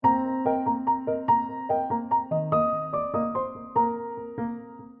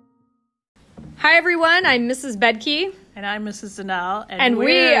Hi, everyone. I'm Mrs. Bedke. And I'm Mrs. Zanel. And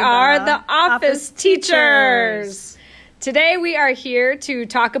we are the Office Teachers. Today we are here to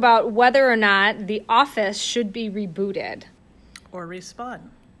talk about whether or not The Office should be rebooted. Or respun.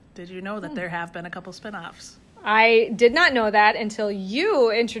 Did you know that there have been a couple spinoffs? I did not know that until you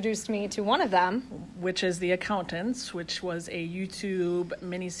introduced me to one of them. Which is The Accountants, which was a YouTube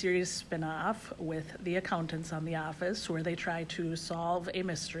miniseries spinoff with the accountants on The Office, where they try to solve a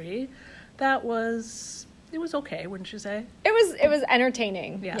mystery. It was okay, wouldn't you say? It was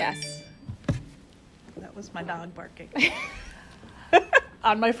entertaining. Yeah. Yes. That was my dog barking.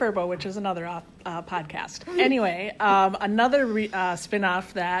 On my Furbo, which is another podcast. Anyway, another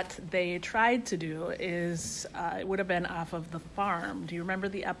spinoff that they tried to do is, it would have been off of The Farm. Do you remember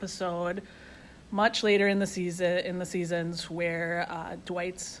the episode much later in the seasons where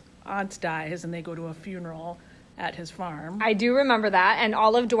Dwight's aunt dies and they go to a funeral at his farm? I do remember that, and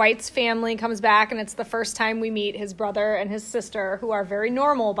all of Dwight's family comes back, and it's the first time we meet his brother and his sister, who are very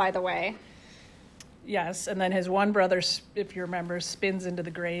normal, by the way. Yes, and then his one brother, if you remember, spins into the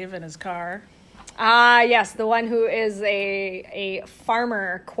grave in his car. Yes, the one who is a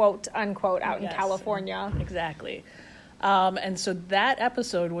farmer, quote unquote, out in California. Exactly. And so that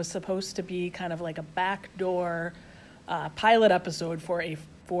episode was supposed to be kind of like a backdoor pilot episode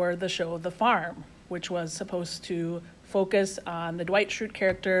for the show The Farm, which was supposed to focus on the Dwight Schrute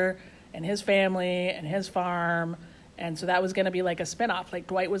character and his family and his farm. And so that was going to be like a spinoff. Like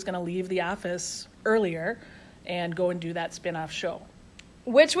Dwight was going to leave the office earlier and go and do that spinoff show.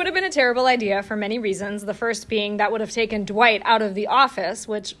 Which would have been a terrible idea for many reasons. The first being that would have taken Dwight out of the office,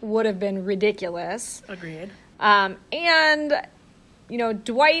 which would have been ridiculous. Agreed. And,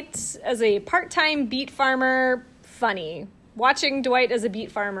 Dwight as a part-time beet farmer, funny. Watching Dwight as a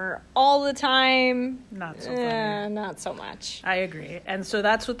beet farmer all the time, not so funny. Not so much. I agree. And so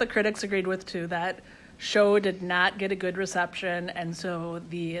that's what the critics agreed with, too. That show did not get a good reception, and so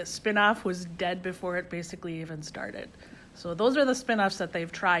the spinoff was dead before it basically even started. So those are the spinoffs that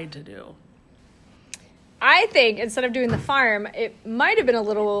they've tried to do. I think instead of doing The Farm, it might have been a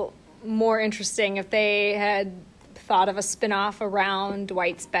little more interesting if they had thought of a spinoff around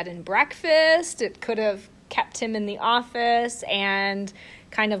Dwight's bed and breakfast. It could have kept him in the office and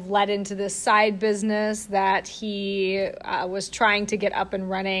kind of led into this side business that he was trying to get up and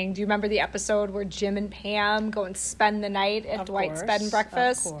running. Do you remember the episode where Jim and Pam go and spend the night at Dwight's bed and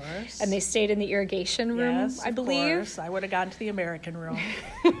breakfast? Of course. And they stayed in the irrigation room, yes, I believe. Course. I would have gone to the American room.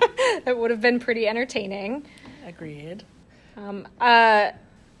 It would have been pretty entertaining. Agreed.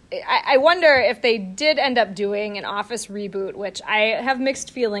 I wonder if they did end up doing an Office reboot, which I have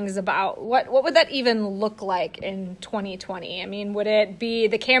mixed feelings about. What would that even look like in 2020? I mean, would it be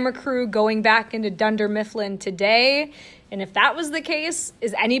the camera crew going back into Dunder Mifflin today? And if that was the case,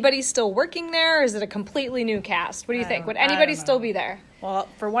 is anybody still working there? Or is it a completely new cast? What do you think? Would anybody still be there? Well,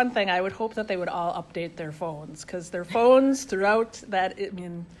 for one thing, I would hope that they would all update their phones, because their phones throughout that,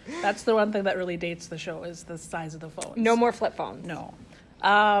 that's the one thing that really dates the show is the size of the phones. No more flip phones. No.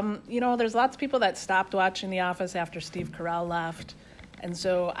 There's lots of people that stopped watching The Office after Steve Carell left. And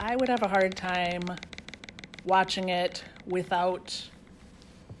so I would have a hard time watching it without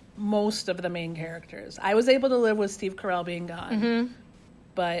most of the main characters. I was able to live with Steve Carell being gone. Mm-hmm.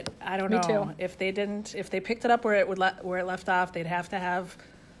 But I don't know. Me too. If they picked it up where it left off, they'd have to have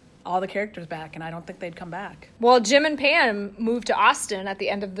all the characters back, and I don't think they'd come back. Well, Jim and Pam moved to Austin at the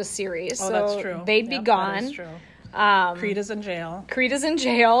end of the series. Oh, so that's true. They'd be gone. That is true. Creed is in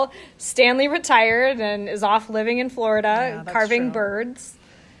jail. Stanley retired and is off living in Florida, carving birds.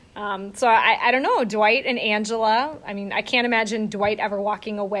 So I don't know. Dwight and Angela. I mean, I can't imagine Dwight ever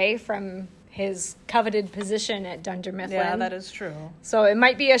walking away from his coveted position at Dunder Mifflin. Yeah, that is true. So it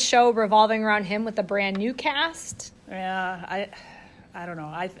might be a show revolving around him with a brand new cast. Yeah, I don't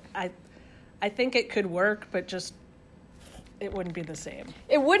know. I think it could work, but just it wouldn't be the same.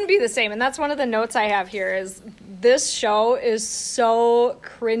 It wouldn't be the same, and that's one of the notes I have here is this show is so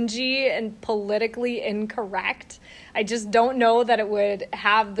cringy and politically incorrect. I just don't know that it would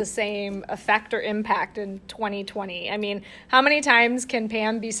have the same effect or impact in 2020. I mean, how many times can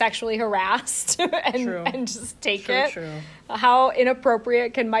Pam be sexually harassed and just take it? True. How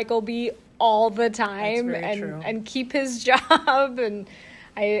inappropriate can Michael be all the time and keep his job? And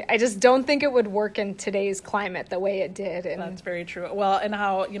I just don't think it would work in today's climate the way it did. And that's very true. Well, and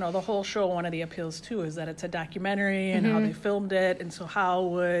how, the whole show, one of the appeals too is that it's a documentary and how they filmed it. And so how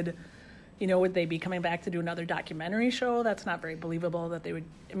would they be coming back to do another documentary show? That's not very believable that they would.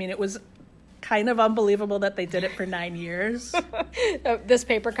 I mean, it was kind of unbelievable that they did it for 9 years. This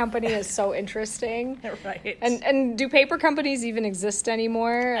paper company is so interesting. Right. And do paper companies even exist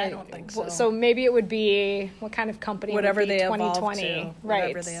anymore? I don't think so. So maybe it would be, what kind of company Whatever would be they 2020? evolve to. Right.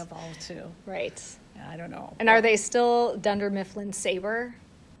 Whatever they evolve to. Right. Yeah, I don't know. And are they still Dunder Mifflin Sabre?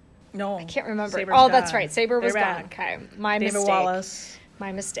 No. I can't remember. Saber's that's gone. right. Sabre was They're gone. back. Okay. My David mistake. Wallace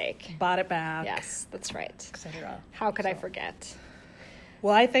My mistake. bought it back. Yes, that's right. Etc. How could I forget?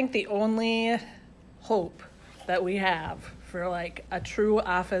 Well, I think the only hope that we have for like a true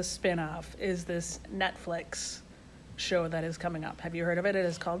Office spinoff is this Netflix show that is coming up. Have you heard of it? It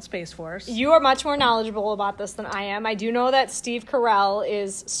is called Space Force. You are much more knowledgeable about this than I am. I do know that Steve Carell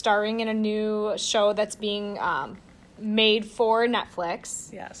is starring in a new show that's being made for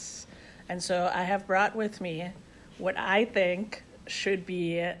Netflix. Yes. And so I have brought with me what I think should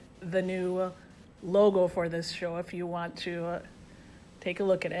be the new logo for this show if you want to take a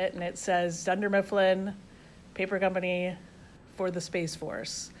look at it. And it says Dunder Mifflin Paper Company for the Space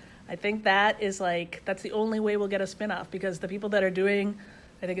Force. I think that's the only way we'll get a spinoff, because the people that are doing,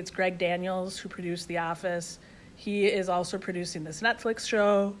 I think it's Greg Daniels who produced The Office. He is also producing this Netflix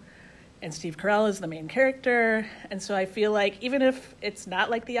show, and Steve Carell is the main character. And so I feel like even if it's not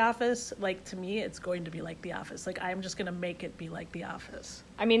like The Office, like to me, it's going to be like The Office. Like I'm just going to make it be like The Office.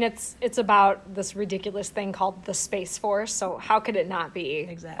 I mean, it's about this ridiculous thing called the Space Force, so how could it not be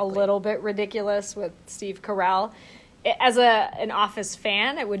Exactly. a little bit ridiculous with Steve Carell? As an Office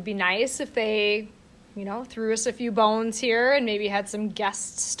fan, it would be nice if they, threw us a few bones here and maybe had some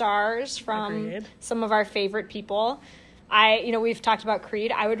guest stars from Agreed. some of our favorite people. We've talked about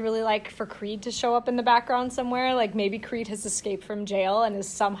Creed. I would really like for Creed to show up in the background somewhere. Like maybe Creed has escaped from jail and is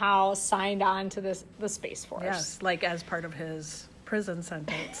somehow signed on to the Space Force. Yes, like as part of his prison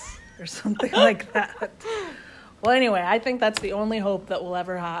sentence or something like that. Well, anyway, I think that's the only hope that we'll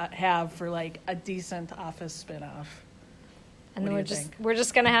ever have for like a decent Office spinoff. And What then do you think? we're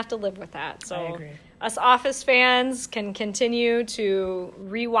just going to have to live with that. So I agree. Us Office fans can continue to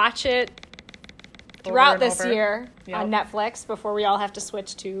rewatch it throughout Over and this over. year Yep. on Netflix before we all have to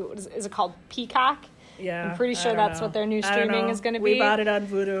switch to, what is it called? Peacock? Yeah, I'm pretty sure I don't that's know. what their new I don't streaming know. is going to We be. bought it on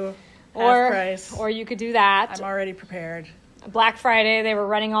Vudu, half Or price. or you could do that. I'm already prepared. Black Friday, they were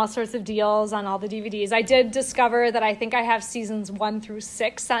running all sorts of deals on all the DVDs. I did discover that I think I have seasons 1 through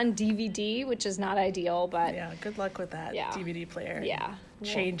 6 on DVD, which is not ideal, but Yeah, good luck with that Yeah. DVD player. yeah.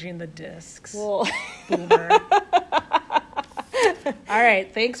 Changing the discs. Well, Boomer. All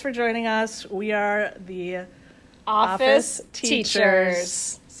right, thanks for joining us. We are the Office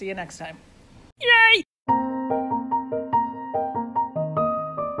teachers. See you next time. Yay!